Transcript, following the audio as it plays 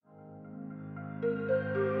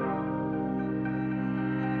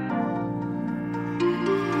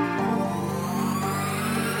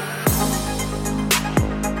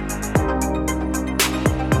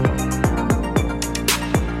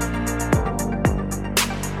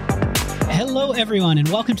Hello, everyone, and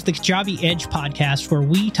welcome to the Kajabi Edge podcast, where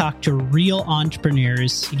we talk to real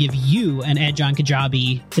entrepreneurs to give you an edge on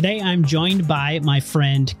Kajabi. Today, I'm joined by my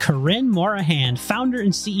friend Corinne Morahan, founder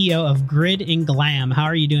and CEO of Grid and Glam. How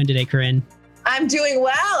are you doing today, Corinne? I'm doing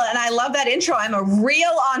well, and I love that intro. I'm a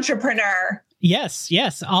real entrepreneur. Yes.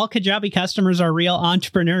 All Kajabi customers are real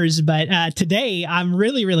entrepreneurs, but today I'm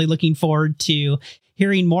really looking forward to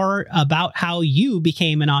hearing more about how you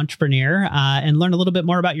became an entrepreneur and learn a little bit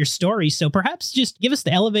more about your story. So perhaps just give us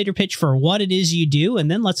the elevator pitch for what it is you do, and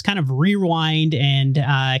then let's kind of rewind and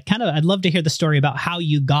I'd love to hear the story about how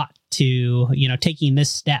you got to, taking this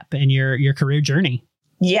step in your career journey.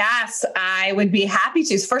 Yes, I would be happy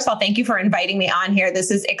to. First of all, thank you for inviting me on here.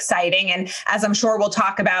 This is exciting. And as I'm sure we'll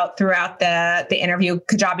talk about throughout the interview,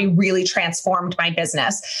 Kajabi really transformed my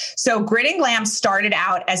business. So Grid and Glam started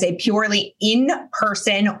out as a purely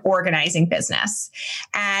in-person organizing business.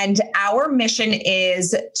 And our mission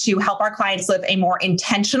is to help our clients live a more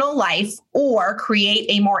intentional life or create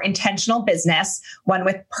a more intentional business, one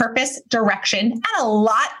with purpose, direction, and a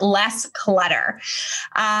lot less clutter.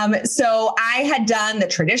 So I had done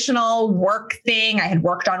the traditional work thing. I had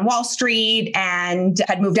worked on Wall Street and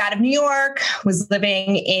had moved out of New York, was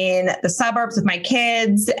living in the suburbs with my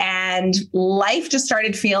kids, and life just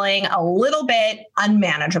started feeling a little bit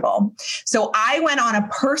unmanageable. So I went on a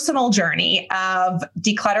personal journey of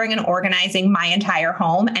decluttering and organizing my entire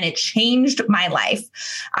home, and it changed my life.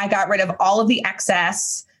 I got rid of all of the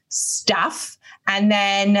excess stuff. And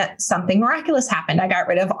then something miraculous happened. I got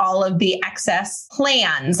rid of all of the excess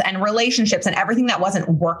plans and relationships and everything that wasn't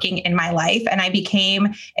working in my life. And I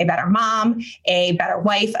became a better mom, a better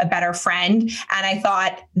wife, a better friend. And I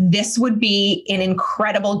thought this would be an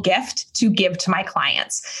incredible gift to give to my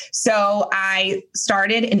clients. So I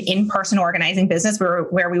started an in-person organizing business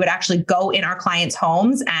where we would actually go in our clients'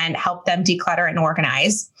 homes and help them declutter and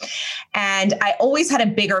organize. And I always had a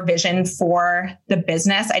bigger vision for the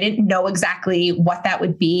business. I didn't know exactly what that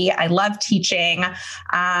would be. I love teaching.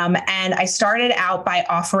 And I started out by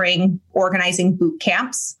offering organizing boot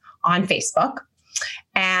camps on Facebook.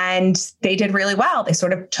 And they did really well. They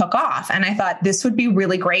sort of took off. And I thought this would be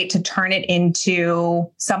really great to turn it into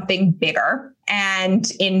something bigger. And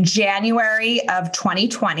in January of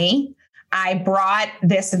 2020, I brought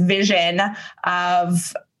this vision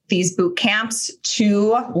of these boot camps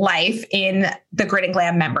to life in the Grid and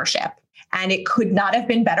Glam membership. And it could not have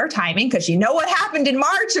been better timing, because you know what happened in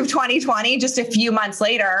March of 2020, just a few months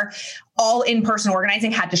later, all in-person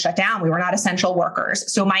organizing had to shut down. We were not essential workers.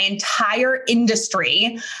 So my entire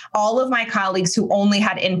industry, all of my colleagues who only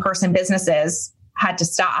had in-person businesses had to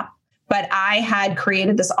stop. But I had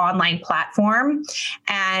created this online platform,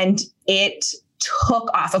 and it took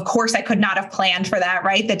off. Of course, I could not have planned for that,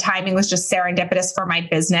 right? The timing was just serendipitous for my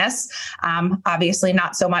business. Obviously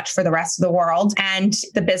not so much for the rest of the world. And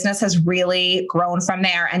the business has really grown from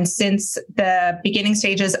there. And since the beginning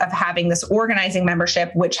stages of having this organizing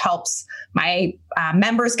membership, which helps my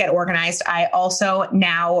members get organized, I also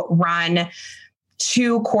now run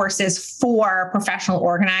 2 courses for professional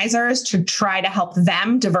organizers to try to help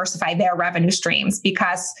them diversify their revenue streams,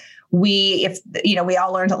 because we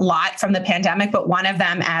all learned a lot from the pandemic, but one of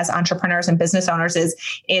them as entrepreneurs and business owners is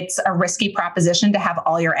it's a risky proposition to have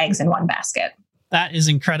all your eggs in one basket. That is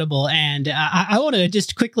incredible. And I want to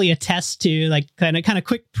just quickly attest to kind of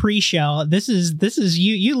quick pre-show. This is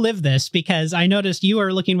you live this, because I noticed you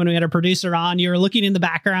were looking when we had a producer on, you were looking in the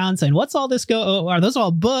background saying, what's all this are those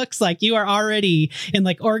all books? Like, you are already in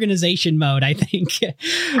organization mode, I think.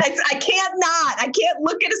 I can't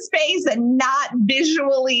look at a space and not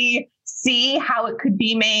visually see how it could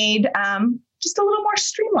be made just a little more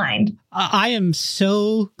streamlined. I am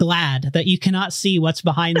so glad that you cannot see what's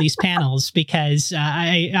behind these panels, because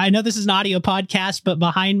I know this is an audio podcast, but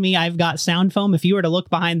behind me, I've got sound foam. If you were to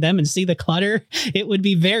look behind them and see the clutter, it would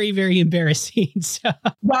be very, very embarrassing.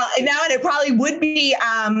 Well, now it probably would be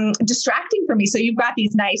distracting for me. So you've got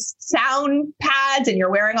these nice sound pads and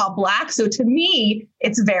you're wearing all black. So to me,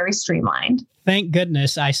 it's very streamlined. Thank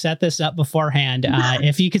goodness I set this up beforehand.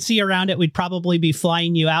 If you could see around it, we'd probably be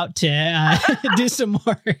flying you out to do some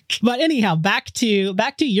work. But anyhow, back to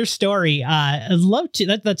your story. I'd love to.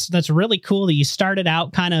 That's really cool that you started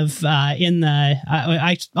out kind of in the.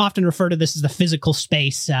 I often refer to this as the physical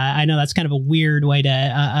space. I know that's kind of a weird way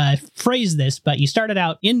to phrase this, but you started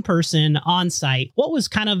out in person, on site. What was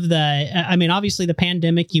kind of obviously the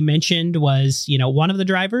pandemic you mentioned was one of the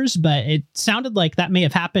drivers, but it sounded like that may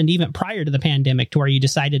have happened even prior to the pandemic, to where you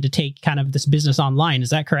decided to take kind of this business online. Is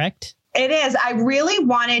that correct? It is. I really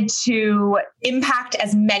wanted to impact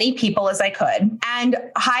as many people as I could. And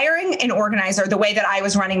hiring an organizer, the way that I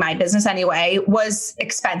was running my business anyway, was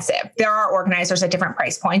expensive. There are organizers at different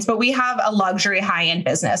price points, but we have a luxury high-end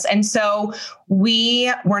business. And so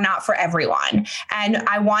we were not for everyone. And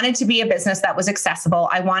I wanted to be a business that was accessible.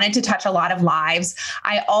 I wanted to touch a lot of lives.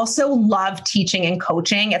 I also love teaching and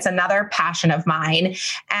coaching. It's another passion of mine.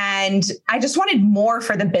 And I just wanted more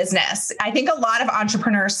for the business. I think a lot of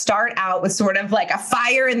entrepreneurs start out with sort of like a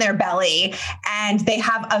fire in their belly and they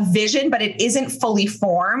have a vision, but it isn't fully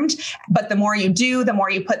formed. But the more you do, the more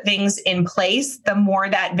you put things in place, the more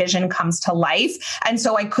that vision comes to life. And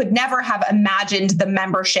so I could never have imagined the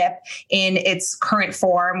membership in its current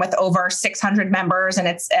form with over 600 members, and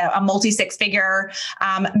it's a multi-six-figure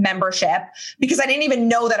membership, because I didn't even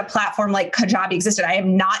know that a platform like Kajabi existed. I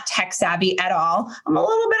am not tech savvy at all. I'm a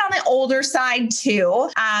little bit on the older side too.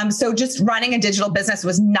 So just running a digital business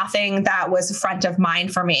was nothing that was front of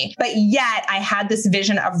mind for me. But yet I had this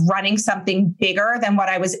vision of running something bigger than what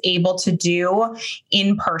I was able to do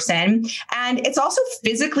in person. And it's also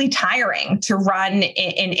physically tiring to run an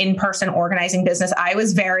in-person organizing business. I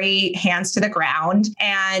was very hands to the ground,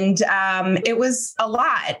 and it was a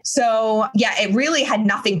lot. So yeah, it really had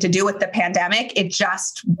nothing to do with the pandemic. It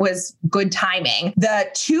just was good timing. The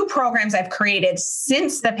two programs I've created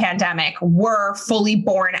since the pandemic were fully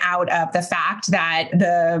born out of the fact that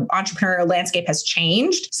the entrepreneurial landscape has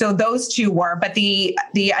changed. So those two were, but the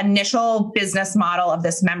initial business model of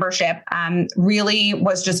this membership really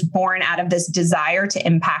was just born out of this desire to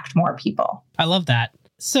impact more people. I love that.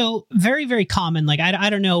 So very, very common. Like,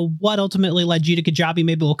 I don't know what ultimately led you to Kajabi.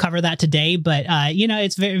 Maybe we'll cover that today. But,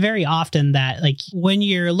 it's very, very often that like when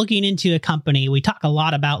you're looking into a company, we talk a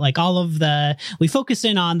lot about like we focus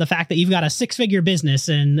in on the fact that you've got a 6-figure business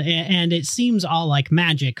and it seems all like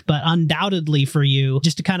magic. But undoubtedly for you,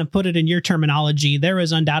 just to kind of put it in your terminology, there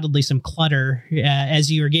was undoubtedly some clutter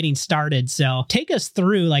as you were getting started. So take us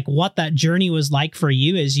through like what that journey was like for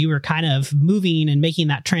you as you were kind of moving and making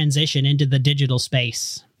that transition into the digital space.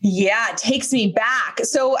 Yeah, it takes me back.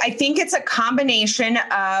 So I think it's a combination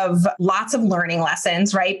of lots of learning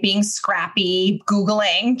lessons, right? Being scrappy,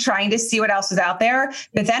 Googling, trying to see what else is out there,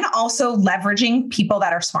 but then also leveraging people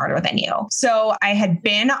that are smarter than you. So I had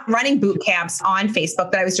been running boot camps on Facebook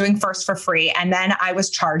that I was doing first for free, and then I was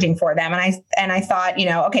charging for them. And I thought,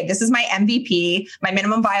 okay, this is my MVP, my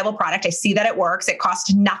minimum viable product. I see that it works. It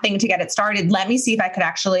cost nothing to get it started. Let me see if I could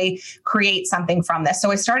actually create something from this. So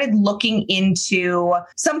I started looking into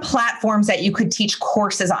some platforms that you could teach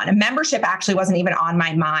courses on. A membership actually wasn't even on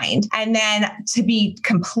my mind. And then to be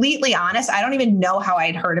completely honest, I don't even know how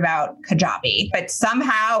I'd heard about Kajabi, but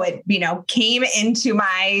somehow it, came into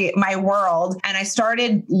my world, and I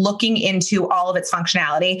started looking into all of its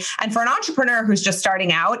functionality. And for an entrepreneur who's just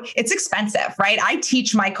starting out, it's expensive, right? I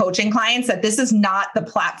teach my coaching clients that this is not the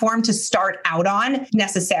platform to start out on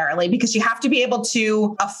necessarily, because you have to be able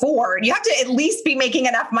to afford, you have to at least be making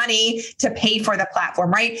enough money to pay for the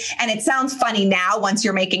platform, right? And it sounds funny now once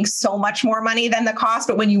you're making so much more money than the cost,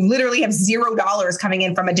 but when you literally have $0 coming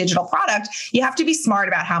in from a digital product, you have to be smart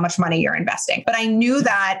about how much money you're investing. But I knew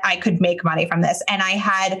that I could make money from this. And I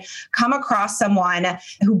had come across someone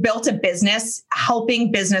who built a business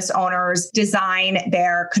helping business owners design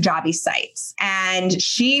their Kajabi sites. And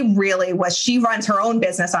she runs her own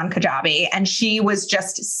business on Kajabi, and she was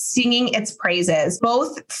just singing its praises,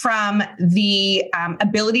 both from the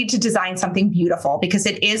ability to design something beautiful, because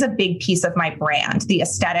it is a big piece of my brand, the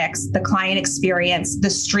aesthetics, the client experience, the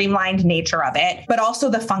streamlined nature of it, but also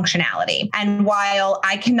the functionality. And while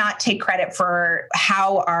I cannot take credit for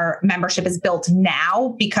how our membership is built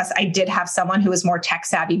now, because I did have someone who was more tech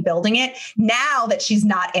savvy building it, now that she's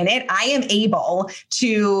not in it, I am able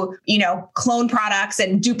to, clone products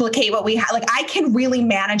and duplicate what we have. Like, I can really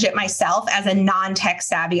manage it myself as a non-tech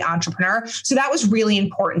savvy entrepreneur. So that was really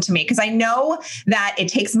important to me, because I know that it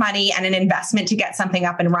takes money and an investment to get something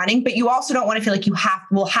up and running, but you also don't want to feel like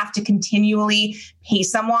will have to continually pay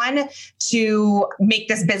someone to make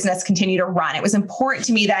this business continue to run. It was important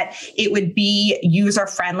to me that it would be user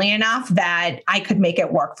friendly enough that I could make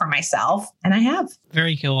it work for myself. And I have.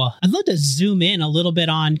 Very cool. I'd love to zoom in a little bit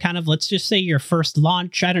on kind of, let's just say your first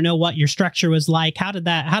launch. I don't know what your structure was like. How did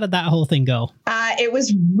that whole thing go? It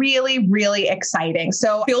was really, really exciting.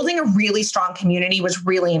 So building a really strong community was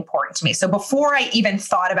really important to me. So before I even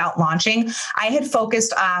thought about launching, I had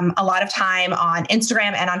focused a lot of time on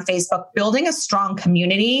Instagram and on Facebook, building a strong strong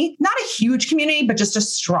community, not a huge community, but just a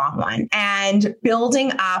strong one, and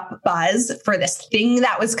building up buzz for this thing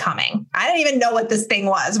that was coming. I didn't even know what this thing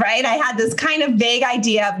was, right? I had this kind of vague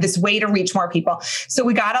idea of this way to reach more people. So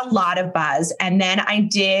we got a lot of buzz. And then I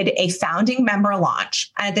did a founding member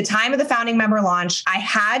launch. And at the time of the founding member launch, I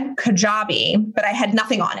had Kajabi, but I had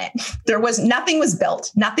nothing on it. Nothing was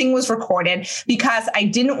built. Nothing was recorded because I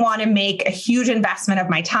didn't want to make a huge investment of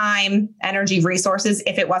my time, energy, resources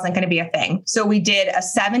if it wasn't going to be a thing. So we did a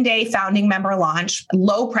 7-day founding member launch,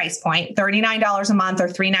 low price point, $39 a month or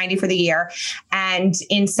 $390 for the year. And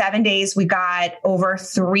in 7 days, we got over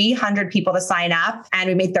 300 people to sign up and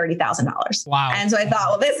we made $30,000. Wow. And so I thought,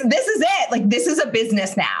 well, this is it. Like, this is a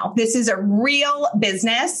business now. This is a real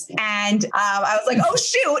business. And I was like, oh,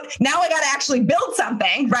 shoot, now I got to actually build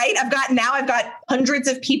something, right? I've got hundreds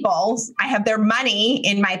of people. I have their money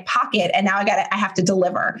in my pocket and now I have to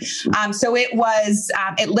deliver. So it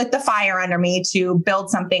lit the fire under me to build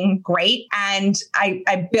something great. And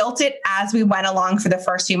I built it as we went along for the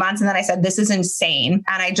first few months. And then I said, this is insane.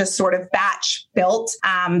 And I just sort of batch built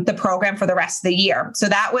the program for the rest of the year. So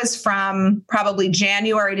that was from probably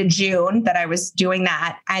January to June that I was doing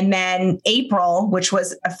that. And then April, which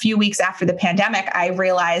was a few weeks after the pandemic, I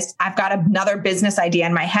realized I've got another business idea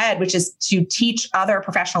in my head, which is to teach other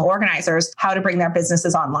professional organizers how to bring their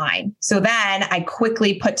businesses online. So then I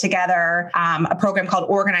quickly put together a program called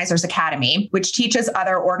Organizers Academy, which teaches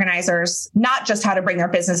other organizers not just how to bring their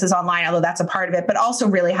businesses online, although that's a part of it, but also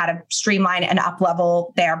really how to streamline and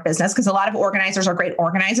up-level their business. Because a lot of organizers are great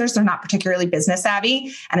organizers. They're not particularly business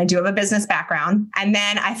savvy. And I do have a business background. And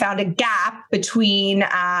then I found a gap between,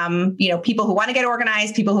 people who want to get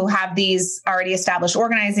organized, people who have these already established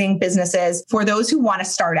organizing businesses, for those who want to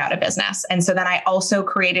start out a business. And so then I also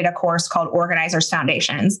created a course called Organizers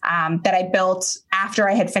Foundations that I built after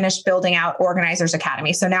I had finished building out Organizers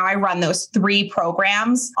Academy. So now I run those 3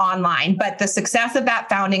 programs online. But the success of that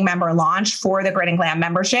founding member launch for the Grit and Glam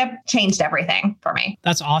membership changed everything for me.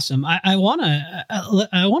 That's awesome. I want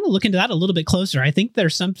to look into that a little bit closer. I think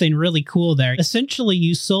there's something really cool there. Essentially,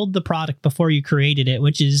 you sold the product before you created it,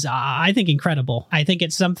 which is, I think, incredible. I think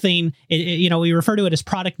it's something, we refer to it as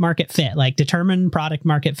product market fit, like determine product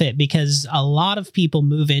market fit, because a lot of people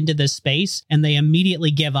move into this space and they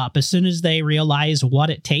immediately give up as soon as they realize what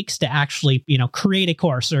it takes to actually, create a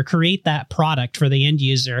course or create that product for the end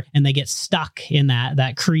user, and they get stuck in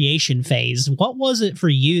that creation phase. What was it for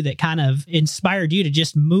you that kind of inspired you to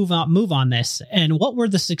just move on this? And what were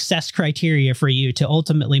the success criteria for you to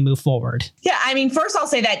ultimately move forward? Yeah, I mean, first I'll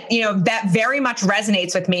say that, that very much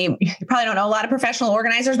resonates with me. You probably don't know a lot of professional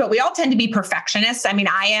organizers, but we all tend to be perfectionists. I mean,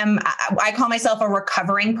 I call myself a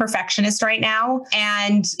recovering perfectionist right now.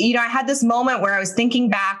 And, I had this moment where I was thinking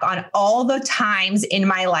back on all the times in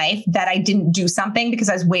my life that I didn't do something because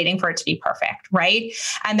I was waiting for it to be perfect, right?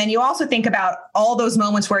 And then you also think about all those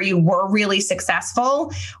moments where you were really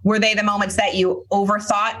successful. Were they the moments that you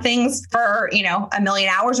overthought things for, a million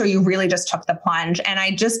hours, or you really just took the plunge? And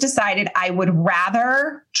I just decided I would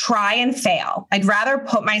rather try and fail. I'd rather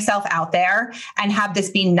put myself out there and have this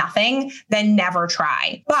be nothing than never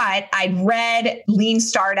try. But I'd read Lean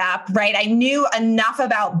Startup, right? I knew enough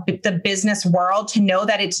about the business world to know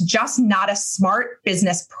that it's just not a smart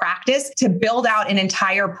business practice to build out an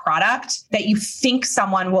entire product that you think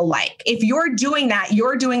someone will like. If you're doing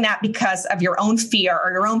that because of your own fear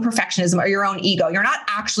or your own perfectionism or your own ego. You're not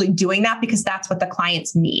actually doing that because that's what the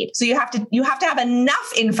clients need. So you have to have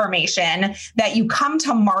enough information that you come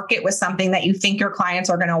to market with something that you think your clients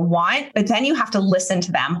are going to want, but then you have to listen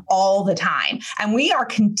to them all the time. And we are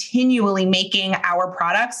continually making our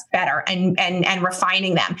products better and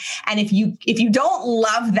refining them. And if you don't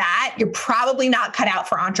love that, you're probably not cut out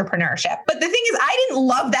for entrepreneurship. But the thing is, I didn't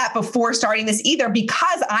love that before starting this either,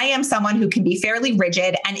 because I am someone who can be fairly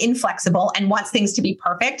rigid and inflexible and wants things to be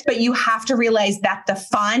perfect. But you have to realize that the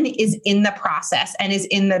fun is in the process and is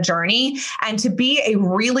in the journey. And to be a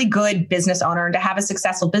really good business owner and to have a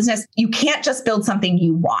successful business, you can't just build something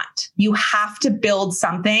you want. You have to build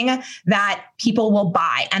something that people will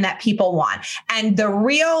buy and that people want. And the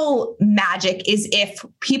real magic is if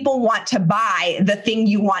people want to buy the thing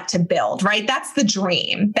you want to build, right? That's the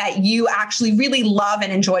dream, that you actually really love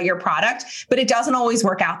and enjoy your product, but it doesn't always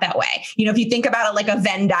work out that way. If you think about it like a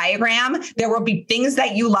Venn diagram, there will be things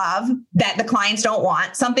that you love that the clients don't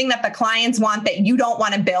want, something that the clients want that you don't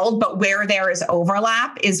want to build, but where there is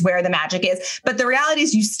overlap is where the magic is. But the reality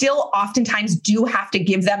is you still oftentimes do have to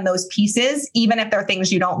give them those pieces, even if they're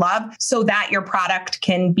things you don't love, so that your product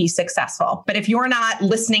can be successful. But if you're not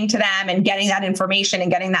listening to them and getting that information and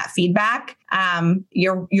getting that feedback,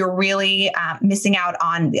 you're really missing out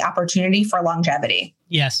on the opportunity for longevity.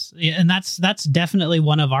 Yes. And that's definitely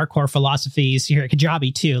one of our core philosophies here at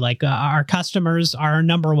Kajabi too. Like our customers are our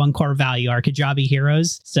number one core value, our Kajabi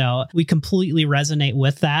heroes. So we completely resonate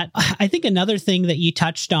with that. I think another thing that you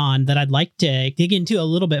touched on that I'd like to dig into a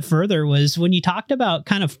little bit further was when you talked about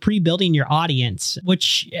kind of pre-building your audience,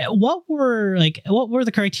 what were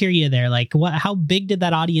the criteria there? Like how big did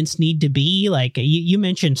that audience need to be? Like you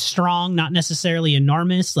mentioned strong, not necessarily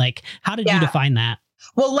enormous. Like how did you define that?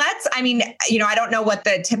 Well, I don't know what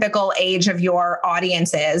the typical age of your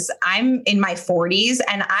audience is. I'm in my 40s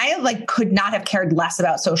and I could not have cared less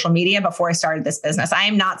about social media before I started this business. I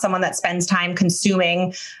am not someone that spends time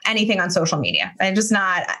consuming anything on social media.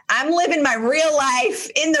 I'm living my real life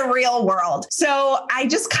in the real world. So I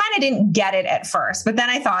just kind of didn't get it at first. But then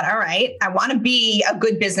I thought, all right, I want to be a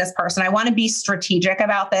good business person. I want to be strategic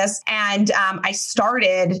about this. And I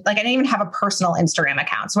started, I didn't even have a personal Instagram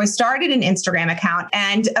account. So I started an Instagram account.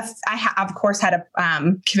 And of course,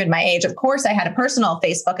 given my age, of course, I had a personal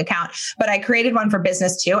Facebook account, but I created one for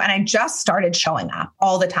business too. And I just started showing up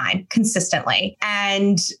all the time, consistently.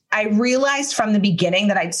 And I realized from the beginning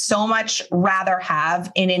that I'd so much rather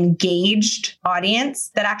have an engaged audience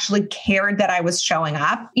that actually cared that I was showing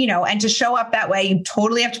up, and to show up that way, you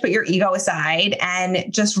totally have to put your ego aside and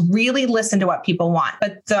just really listen to what people want.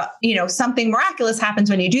 But something miraculous happens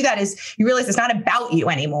when you do that is you realize it's not about you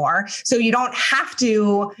anymore. So you don't have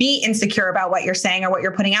to be insecure about what you're saying or what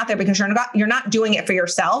you're putting out there because you're not doing it for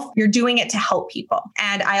yourself. You're doing it to help people.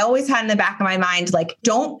 And I always had in the back of my mind,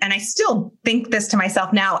 and I still think this to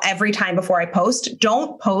myself now, every time before I post,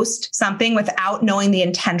 don't post something without knowing the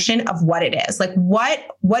intention of what it is.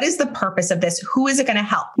 What is the purpose of this? Who is it going to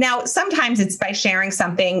help? Now, sometimes it's by sharing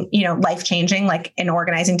something, life-changing, like an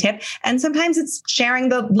organizing tip. And sometimes it's sharing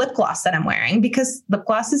the lip gloss that I'm wearing because lip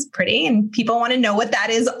gloss is pretty and people want to know what that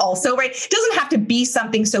is also, right? It doesn't have to be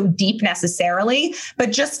something so deep necessarily,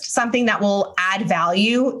 but just something that will add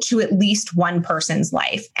value to at least one person's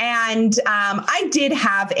life. And I did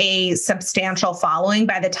have a substantial following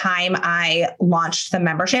by the time I launched the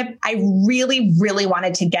membership. I really, really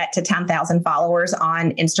wanted to get to 10,000 followers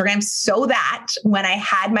on Instagram so that when I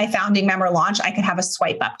had my founding member launch, I could have a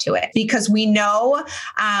swipe up to it because we know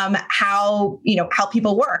how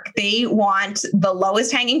people work. They want the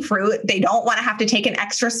lowest hanging fruit. They don't want to have to take an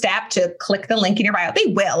extra step to click the link in your bio.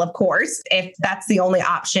 They will, of course, if that's the only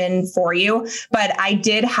option for you. But I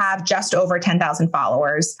did have just over 10,000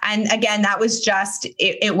 followers. And again, that was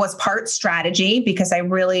it was part strategy because I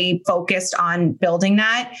really focused on building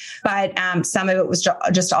that. But some of it was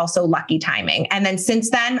just also lucky timing. And then since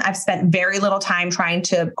then, I've spent very little time trying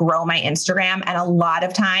to grow my Instagram and a lot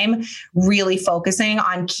of time really focusing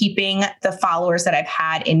on keeping the followers that I've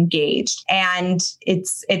had engaged. And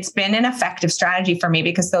it's been an effective strategy for me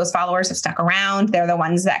because those followers have stuck around. They're the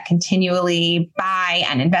ones that continually buy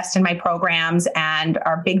and invest in my programs and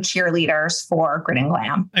are big cheerleaders for Grit and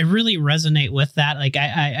Glam. I really resonate with that.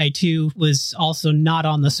 I too was also not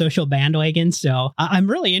on the social bandwagon. So I'm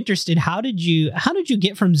really interested. How did you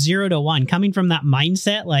get from 0 to 1 coming from that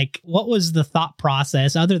mindset? What was the thought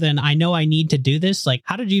process other than I know I need to do this?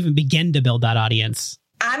 How did you even begin to build that audience?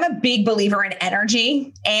 I'm a big believer in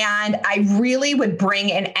energy, and I really would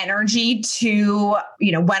bring an energy to,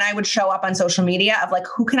 when I would show up on social media of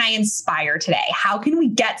who can I inspire today? How can we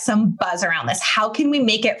get some buzz around this? How can we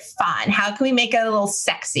make it fun? How can we make it a little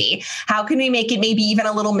sexy? How can we make it maybe even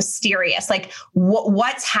a little mysterious?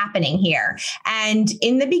 What's happening here? And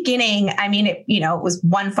in the beginning, it was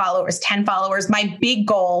 1 follower, it was 10 followers. My big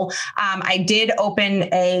goal, I did open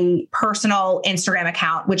a personal Instagram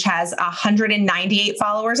account, which has 198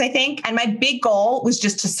 followers, I think. And my big goal was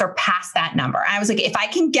just to surpass that number. I was like, if I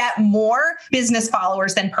can get more business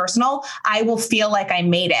followers than personal, I will feel like I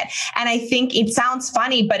made it. And I think it sounds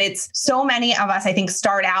funny, but it's so many of us, I think,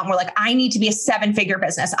 start out and we're like, I need to be a 7-figure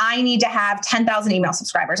business. I need to have 10,000 email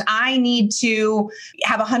subscribers. I need to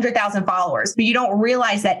have 100,000 followers. But you don't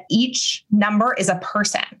realize that each number is a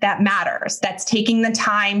person that matters, that's taking the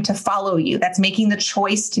time to follow you, that's making the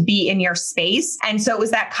choice to be in your space. And so it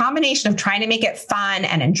was that combination of trying to make it fun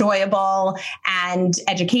and enjoyable and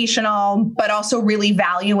educational, but also really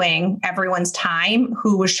valuing everyone's time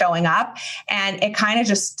who was showing up. And it kind of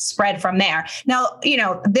just spread from there. Now,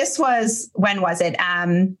 this was, when was it?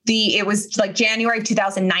 It was January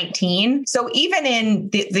 2019. So even in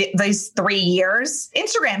these 3 years,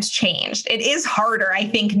 Instagram's changed. It is harder, I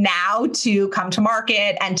think, now to come to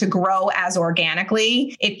market and to grow as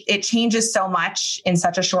organically. It changes so much in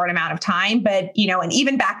such a short amount of time. But, and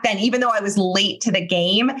even back then, even though I was late to the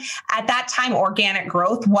game. At that time, organic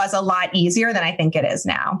growth was a lot easier than I think it is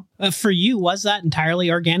now. For you, was that entirely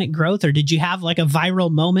organic growth, or did you have like a viral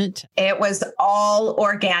moment? It was all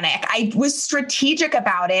organic. I was strategic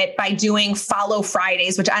about it by doing Follow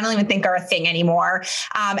Fridays, which I don't even think are a thing anymore,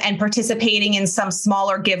 and participating in some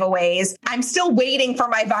smaller giveaways. I'm still waiting for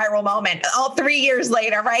my viral moment all 3 years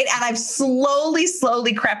later, right? And I've slowly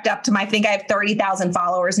crept up to I think I have 30,000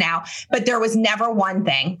 followers now, but there was never one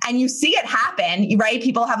thing. And you see it happen, right?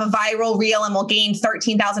 People have a viral reel and will gain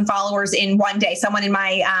 13,000 followers in one day. Someone in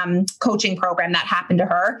my coaching program, that happened to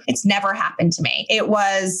her. It's never happened to me. It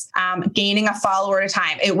was gaining a follower at a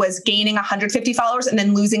time. It was gaining 150 followers and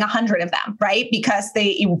then losing 100 of them, right? Because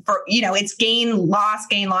it's gain, loss.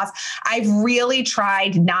 I've really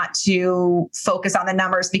tried not to focus on the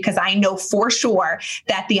numbers because I know for sure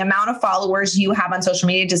that the amount of followers you have on social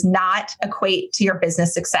media does not equate to your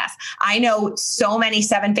business success. I know so many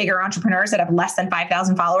 7-figure entrepreneurs that have less than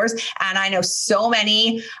 5,000 followers. And I know so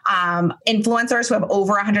many influencers who have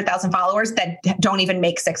over 100,000 followers that don't even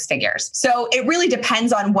make 6 figures. So it really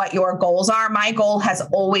depends on what your goals are. My goal has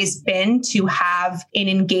always been to have an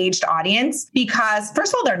engaged audience because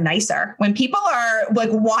first of all, they're nicer. When people are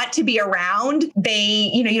want to be around,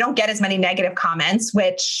 you don't get as many negative comments,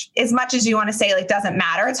 which as much as you want to say doesn't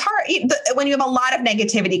matter. It's hard when you have a lot of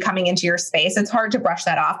negativity coming into your space, it's hard to brush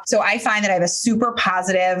that off. So I find that I have a super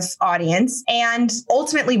positive audience. And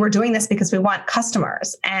ultimately we're doing this because we want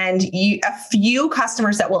customers, and a few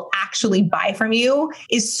customers that will actually buy from you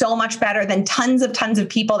is so much better than tons of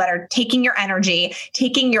people that are taking your energy,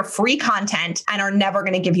 taking your free content, and are never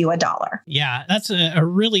going to give you $1. Yeah, that's a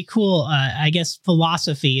really cool,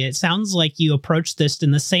 philosophy. It sounds like you approach this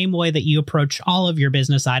in the same way that you approach all of your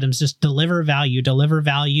business items, just deliver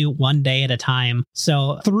value one day at a time.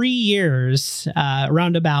 So 3 years,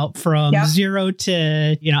 roundabout from zero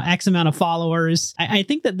to, X amount of followers. I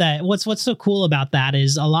think that what's so cool about that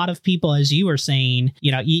is a lot of people, as you were saying,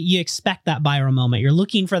 you expect that viral moment. You're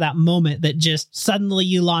looking for that moment that just suddenly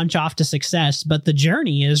you launch off to success. But the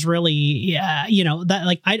journey is really,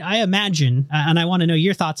 I imagine, and I want to know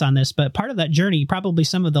your thoughts on this, but part of that journey, probably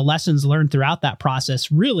some of the lessons learned throughout that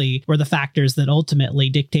process really were the factors that ultimately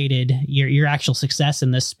dictated your actual success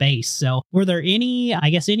in this space. So were there any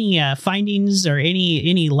findings or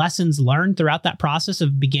any lessons learned throughout that process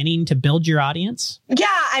of beginning to build your audience? Yeah.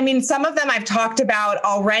 I mean, some of them I've talked about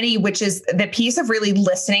already, which is the piece of really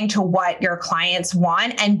listening to what your clients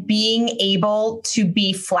want and being able to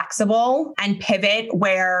be flexible and pivot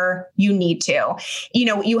where you need to.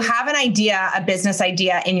 You have an idea, a business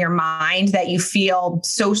idea in your mind that you feel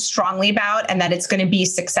so strongly about and that it's going to be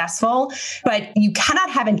successful, but you cannot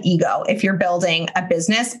have an ego if you're building a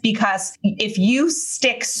business, because if you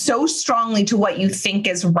stick so strongly to what you think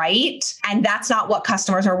is right, and that's not what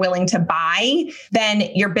customers are willing to buy, then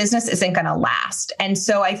your business isn't going to last. And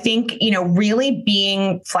so I think, really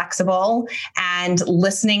being flexible and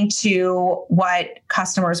listening to what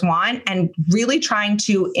customers want and really trying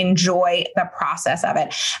to enjoy the process of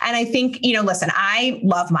it. And I think, listen, I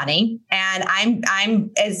love money and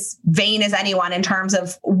I'm as vain as anyone in terms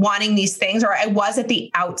of wanting these things, or I was at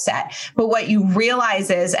the outset. But what you realize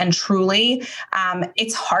is, and truly,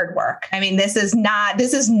 it's hard work. I mean, this is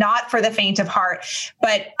not for the faint of heart,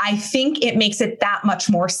 but I think it makes it that much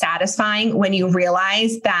more satisfying when you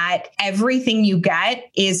realize that everything you get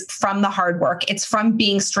is from the hard work. It's from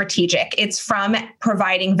being strategic. It's from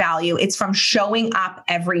providing value. It's from showing up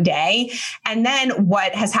every day. And then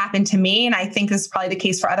what has happened to me, and I think this is probably the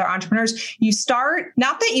case for other entrepreneurs, you start,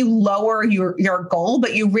 not that you lower your goal,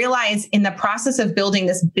 but you realize in the process of building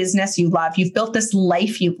this business you love, you've built this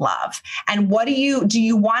life you love. And do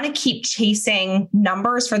you want to keep chasing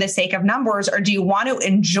numbers for the sake of numbers, or do you want to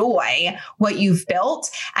enjoy what you've built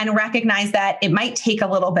and recognize that it might take a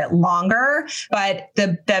little bit longer, but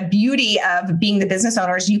the beauty of being the business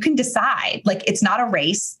owner is you can decide, it's not a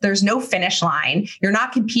race. There's no finish line. You're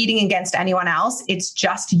not competing against anyone else. It's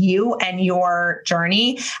just you and your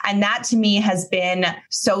journey. And that to me has been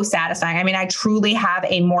so satisfying. I mean, I truly have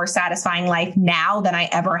a more satisfying life now than I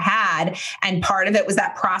ever had. And part of it was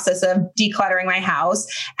that process of decluttering my house.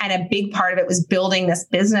 And a big part of it was building this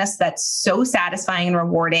business that's so satisfying and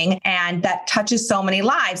rewarding and that touches so many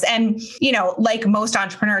lives. And, like most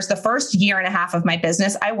entrepreneurs, the first year and a half of my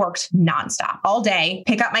business, I worked nonstop all day,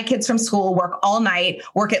 pick up my kids from school, work all night,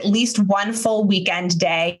 work at least one full weekend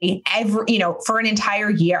day for an entire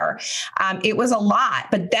year. It was a lot,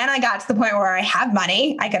 but then I got to the point where I have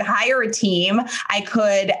money. I could hire a team. I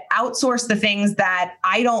could outsource the things that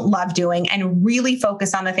I don't love doing and really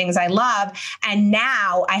focus on the things I love. And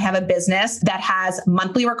now I have a business that has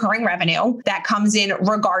monthly recurring revenue that comes in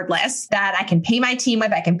regardless. business that I can pay my team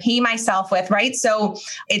with, I can pay myself with, right? So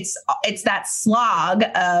it's that slog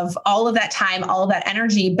of all of that time, all of that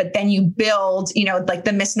energy, but then you build, like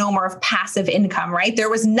the misnomer of passive income, right? There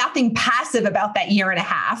was nothing passive about that year and a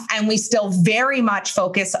half. And we still very much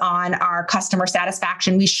focus on our customer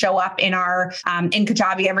satisfaction. We show up in our, in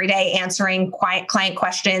Kajabi every day, answering client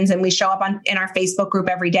questions, and we show up in our Facebook group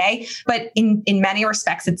every day. But in many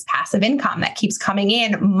respects, it's passive income that keeps coming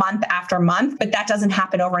in month after month, but that doesn't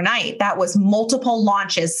happen overnight. That was multiple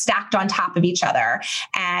launches stacked on top of each other,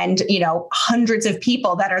 and hundreds of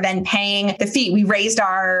people that are then paying the fee. We raised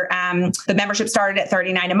our the membership started at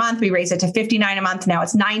 $39 a month. We raised it to $59 a month. Now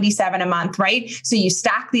it's $97 a month, right? So you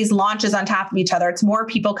stack these launches on top of each other. It's more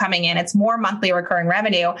people coming in. It's more monthly recurring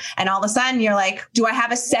revenue. And all of a sudden you're like, do I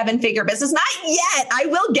have a 7-figure business? Not yet. I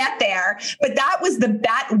will get there. But that was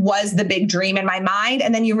the big dream in my mind.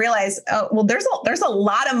 And then you realize, oh, well, there's a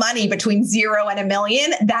lot of money between 0 and $1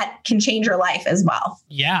 million that can change your life as well.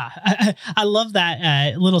 Yeah. I love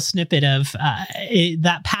that little snippet of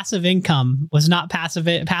that passive income was not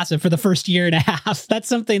passive for the first year and a half. That's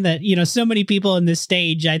something that, so many people in this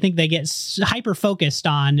stage, I think they get hyper focused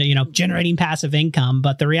on, generating passive income.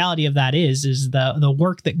 But the reality of that is the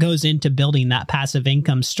work that goes into building that passive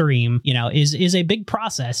income stream, is a big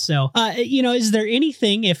process. So, is there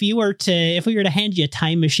anything, if we were to hand you a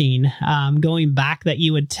time machine, going back, that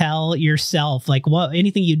you would tell yourself, like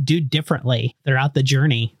anything you'd do differently throughout the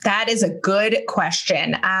journey? That is a good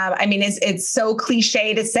question. It's so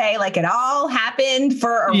cliche to say, like, it all happened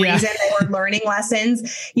for a reason. They were learning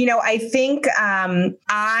lessons. I think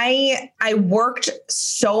I worked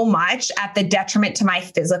so much at the detriment to my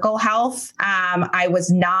physical health.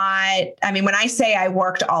 When I say I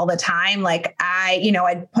worked all the time, like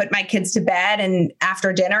I'd put my kids to bed and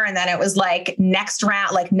after dinner, and then it was like next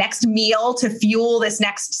round, like next meal to fuel this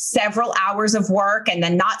next several hours of work, and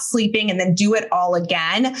then not sleeping, and then do it all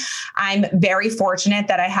again. I'm very fortunate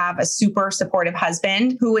that I have a super supportive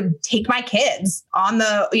husband who would take my kids on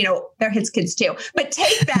they're his kids too, but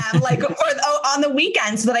take them like on the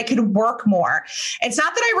weekends so that I could work more. It's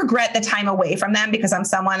not that I regret the time away from them, because I'm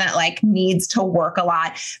someone that like needs to work a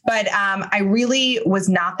lot, but I really was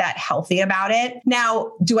not that healthy about it.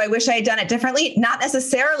 Now, do I wish I had done it differently? Not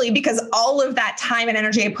necessarily, because all of that time and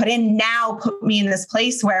energy I put in now put me in this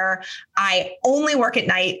place where I only work at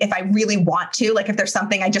night if I really want to. Like if there's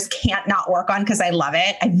something I just can't not work on because I love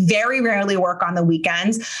it. I very rarely work on the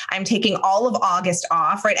weekends. I'm taking all of August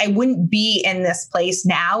off, right? I wouldn't be in this place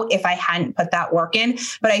now if I hadn't put that work in.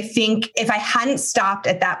 But I think if I hadn't stopped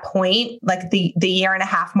at that point, like the year and a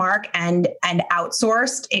half mark, and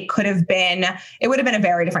outsourced, it would have been a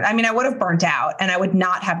very different, I would have burnt out, and I would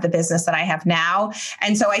not have the business that I have now.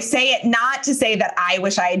 And so I say it not to say that I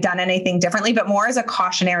wish I had done anything differently, but more as a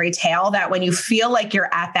cautionary tale that when you feel like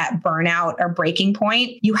you're at that burnout or breaking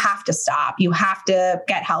point, you have to stop. You have to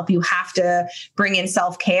get help. You have to bring in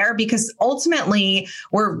self-care, because ultimately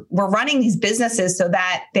we're running these businesses so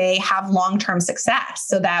that they have long-term success,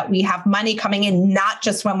 so that we have money coming in, not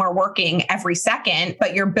just when we're working every second,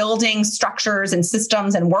 but you're building structures and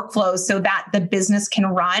systems and workflows so that the business can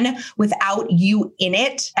run without you in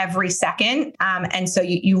it every second. And so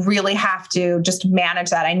you really have to just manage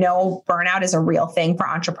that. I know burnout is a real thing for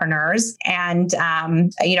entrepreneurs. And,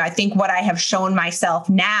 I think what I have shown myself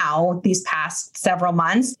now these past several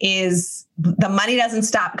months is the money doesn't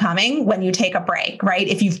stop coming when you take a break, right?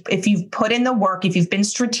 If you've put in the work, if you've been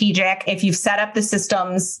strategic, if you've set up the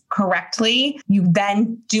systems correctly, you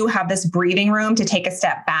then do have this breathing room to take a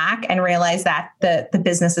step back and realize that the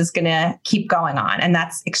business is going to keep going on. And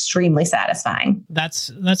that's extremely satisfying. That's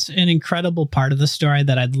an incredible part of the story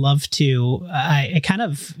that I'd love to I kind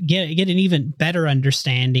of get an even better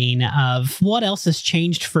understanding of what else has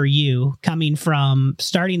changed for you coming from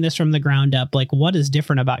starting this from the ground up. Like, what is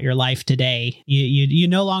different about your life today? You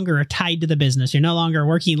no longer are tied to the business. You're no longer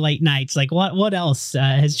working late nights. Like what else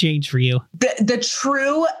has changed for you? The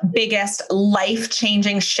true biggest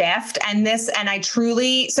life-changing shift, when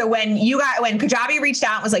Kajabi reached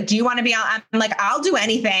out and was like, do you want to be on? I'm like, I'll do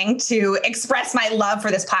anything to express my love for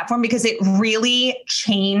this platform, because it really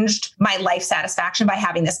changed my life satisfaction by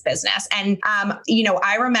having this business. And,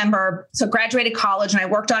 I remember, graduated college and I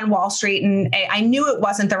worked on Wall Street, and I knew it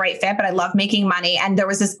wasn't the right fit, but I loved making money. And there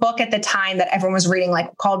was this book at the time that everyone was reading,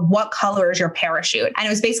 like called What Color Is Your Parachute? And it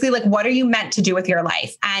was basically like, what are you meant to do with your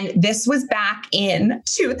life? And this was back in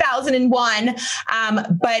 2001.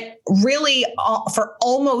 But really for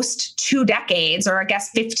almost 2 decades, or I guess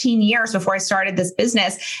 15 years before I started this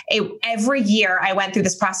business, every year I went through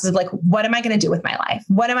this process of like, what am I going to do with my life?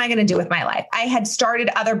 What am I going to do with my life? I had started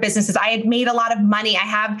other businesses. I had made a lot of money. I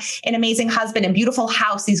have an amazing husband and beautiful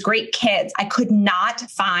house, these great kids. I could not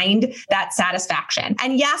find that satisfaction.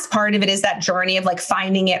 And yes, part of it is that journey of like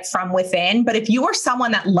finding it from within. But if you are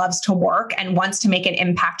someone that loves to work and wants to make an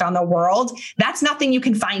impact on the world, that's nothing you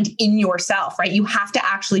can find in yourself, right? You have to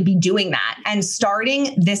actually be doing that. And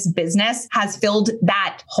starting this business has filled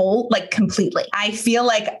that hole like completely. I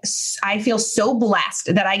feel so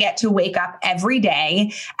blessed that I get to wake up every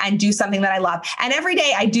day and do something that I love. And every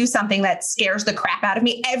day I do something that scares the crap out of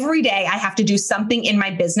me. Every day I have to do something in my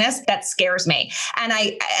business that scares me.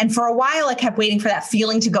 And for a while I kept waiting for that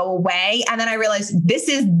feeling to go away. And then I realized this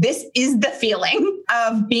is the feeling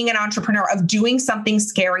of being an entrepreneur, of doing something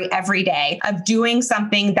scary every day, of doing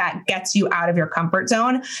something that gets you out of your comfort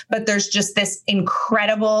zone. But there's just this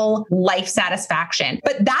incredible life satisfaction.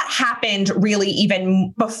 But that happened really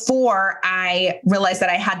even before I realized that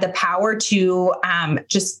I had the power to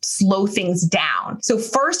just slow things down. So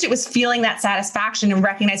first it was feeling that satisfaction and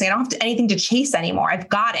recognizing I don't have anything to chase anymore. I've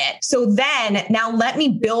got it. So then now let me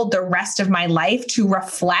build the rest of my life to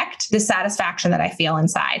reflect the satisfaction that I feel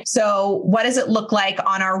inside. So what does it look like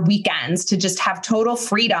on our weekends to just have total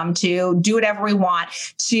freedom to do whatever we want?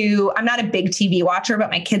 I'm not a big TV watcher, but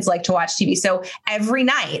my kids like to watch TV. So every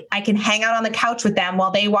night I can hang out on the couch with them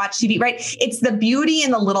while they watch TV, right? It's the beauty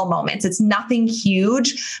in the little moments. It's nothing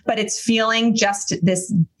huge, but it's feeling just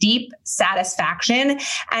this deep satisfaction.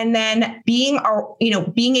 And then being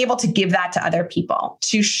able to give that to other people,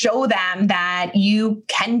 to show them that you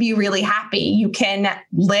can be really happy. You can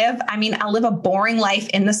I'll live a boring life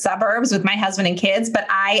in the suburbs with my husband and kids, but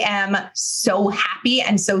I am so happy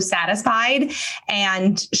and so satisfied,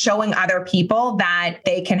 and showing other people that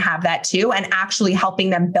they can have that too, and actually helping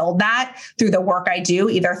them build that through the work I do,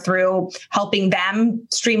 either through helping them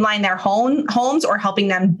streamline their homes or helping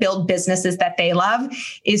them build businesses that they love,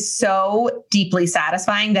 is so deeply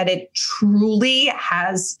satisfying that it truly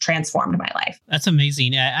has transformed my life. That's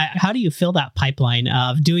amazing. How do you fill that pipeline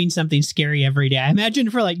of doing something scary every day? I imagine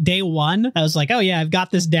for like day one, I was like, oh yeah, I've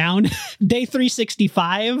got this down. Day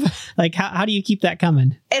 365, like how do you keep that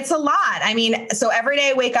coming? It's a lot. I mean, so every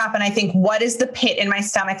day I wake up and I think, what is the pit in my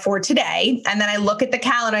stomach for today? And then I look at the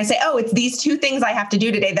calendar and I say, oh, it's these two things I have to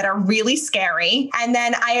do today that are really scary. And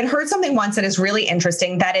then I had heard something once that is really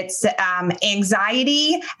interesting, that it's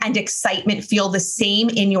anxiety and excitement feel the same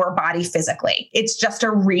in your body physically. It's just a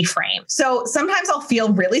reframe. So sometimes I'll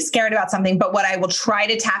feel really scared about something, but what I will try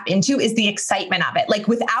to tap into is the excitement of it. Like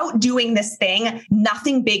without doing this thing,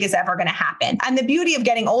 nothing big is ever going to happen. And the beauty of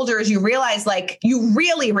getting older is you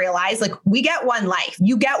really realize we get one life,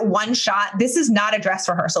 you get one shot. This is not a dress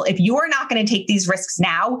rehearsal. If you are not going to take these risks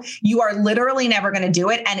now, you are literally never going to do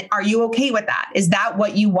it. And are you okay with that? Is that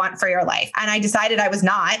what you want for your life? And I decided I was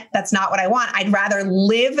not. That's not what I want. I'd rather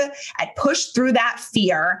live and push through that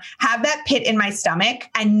fear, have that pit in my stomach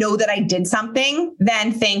and know that I did something,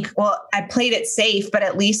 than think, well, I played it safe, but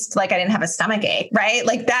at least I didn't have a stomach ache, right?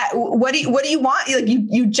 Like that. What do you want?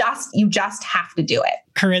 You just have to do it.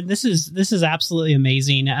 Corinne, this is absolutely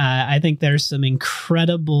amazing. I think there's some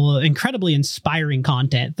incredibly inspiring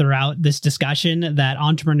content throughout this discussion that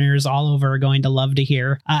entrepreneurs all over are going to love to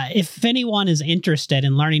hear. If anyone is interested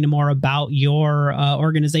in learning more about your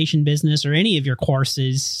organization, business, or any of your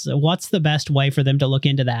courses, what's the best way for them to look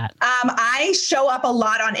into that? I show up a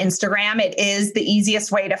lot on Instagram. It is the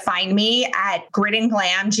easiest way to find me at Grit and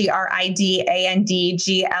Glam, GRIDandGLAM.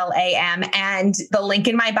 And the link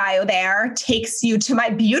in my bio there takes you to my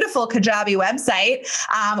beautiful Kajabi website,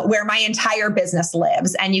 where my entire business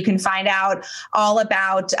lives. And you can find out all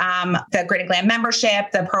about the Grit and Glam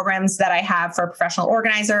membership, the programs that I have for professional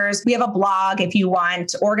organizers. We have a blog if you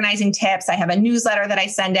want organizing tips. I have a newsletter that I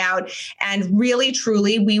send out. And really,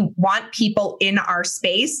 truly, we want people in our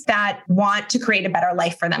space that want to create a better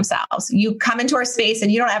life for themselves. You come into our space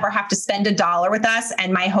and you don't ever have to spend $1 with us.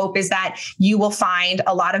 And my hope is that you will find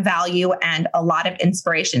a lot of value and a lot of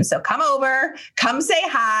inspiration. So come over, come say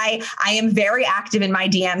hi. I am very active in my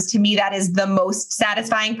DMs. To me, that is the most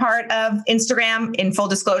satisfying part of Instagram. In full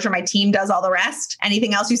disclosure, my team does all the rest.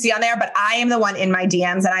 Anything else you see on there, but I am the one in my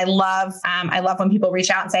DMs. And I love when people reach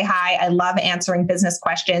out and say hi. I love answering business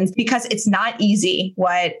questions because it's not easy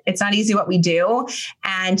what we do.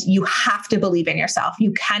 And you have to believe in yourself.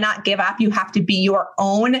 You cannot give up. You have to be your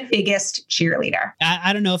own biggest cheerleader.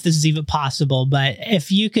 I don't know if this is even possible, but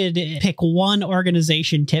if you could pick one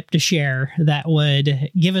organization tip to share that would could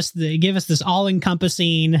give us this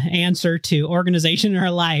all-encompassing answer to organization in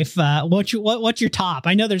our life, what's your top?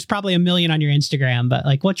 I know there's probably a million on your Instagram, but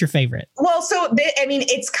like, what's your favorite? Well,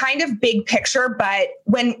 it's kind of big picture, but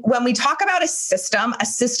when we talk about a system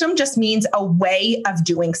just means a way of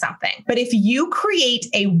doing something. But if you create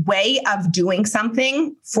a way of doing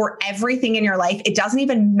something for everything in your life, it doesn't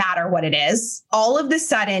even matter what it is. All of a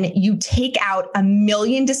sudden, you take out a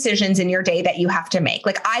million decisions in your day that you have to make.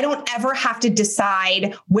 Like, I don't ever have to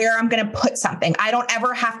decide where I'm going to put something. I don't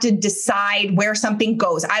ever have to decide where something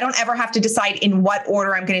goes. I don't ever have to decide in what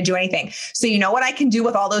order I'm going to do anything. So you know what I can do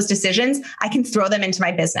with all those decisions? I can throw them into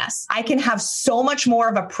my business. I can have so much more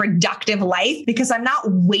of a productive life because I'm not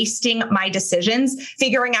wasting my decisions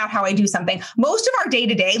figuring out how I do something. Most of our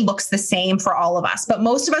day-to-day looks the same for all of us, but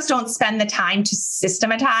most of us don't spend the time to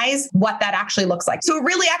systematize what that actually looks like. So it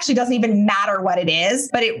really actually doesn't even matter what it is,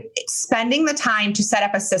 but it's spending the time to set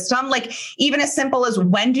up a system, like even as simple as,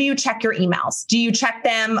 when do you check your emails? Do you check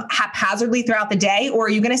them haphazardly throughout the day, or are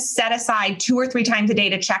you going to set aside 2 or 3 times a day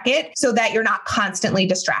to check it so that you're not constantly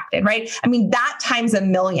distracted, right? I mean, that times a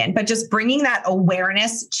million, but just bringing that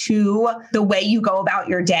awareness to the way you go about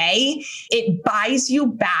your day, it buys you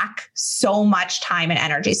back so much time and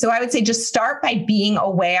energy. So I would say just start by being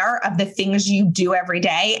aware of the things you do every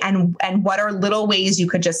day and what are little ways you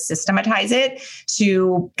could just systematize it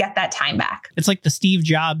to get that time back. It's like the Steve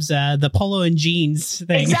Jobs, the polo and jeans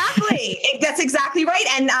thing. Exactly. That's exactly right.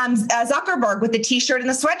 And Zuckerberg with the t-shirt and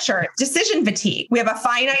the sweatshirt, decision fatigue. We have a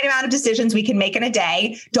finite amount of decisions we can make in a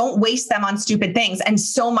day. Don't waste them on stupid things. And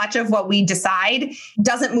so much of what we decide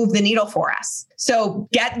doesn't move the needle for us. So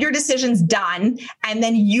get your decisions done and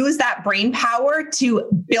then use that brain power to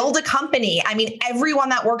build a company. I mean, everyone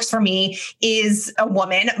that works for me is a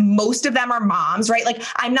woman. Most of them are moms, right? Like,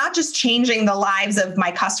 I'm not just changing the lives of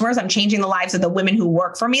my customers. I'm changing the lives of the women who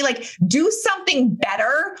work for me. Like, do something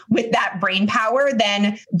better with that brain power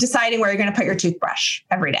than deciding where you're going to put your toothbrush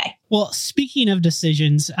every day. Well, speaking of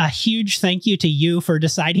decisions, a huge thank you to you for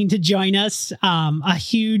deciding to join us. A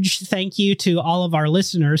huge thank you to all of our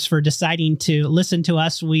listeners for deciding to listen to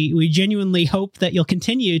us. We genuinely hope that you'll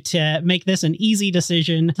continue to make this an easy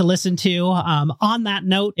decision to listen to. On that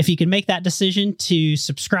note, if you can make that decision to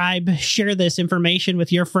subscribe, share this information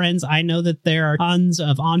with your friends. I know that there are tons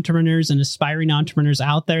of entrepreneurs and aspiring entrepreneurs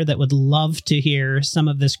out there that would love to hear some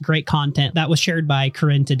of this great content that was shared by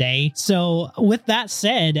Corinne today. So with that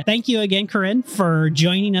said, thank you again, Corinne, for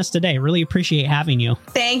joining us today. Really appreciate having you.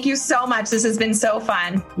 Thank you so much. This has been so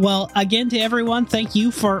fun. Well, again, to everyone, thank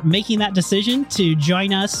you for making that decision to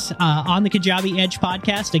join us on the Kajabi Edge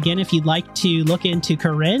podcast. Again, if you'd like to look into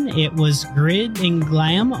Corinne, it was Grid and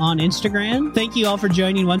Glam on Instagram. Thank you all for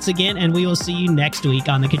joining once again, and we will see you next week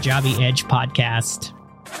on the Kajabi Edge podcast.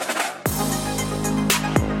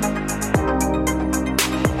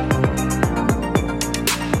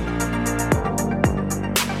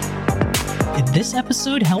 Did this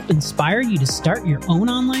episode help inspire you to start your own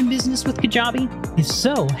online business with Kajabi? If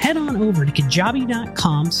so, head on over to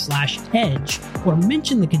kajabi.com/edge or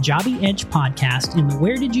mention the Kajabi Edge podcast in the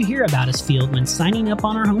Where Did You Hear About Us field when signing up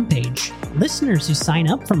on our homepage. Listeners who sign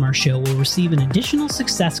up from our show will receive an additional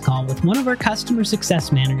success call with one of our customer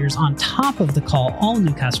success managers on top of the call all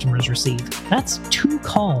new customers receive. That's 2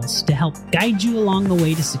 calls to help guide you along the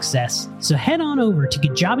way to success. So head on over to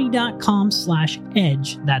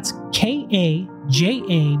kajabi.com/edge. That's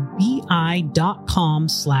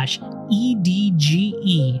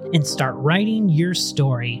kajabi.com/EDGE and start writing your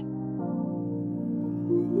story.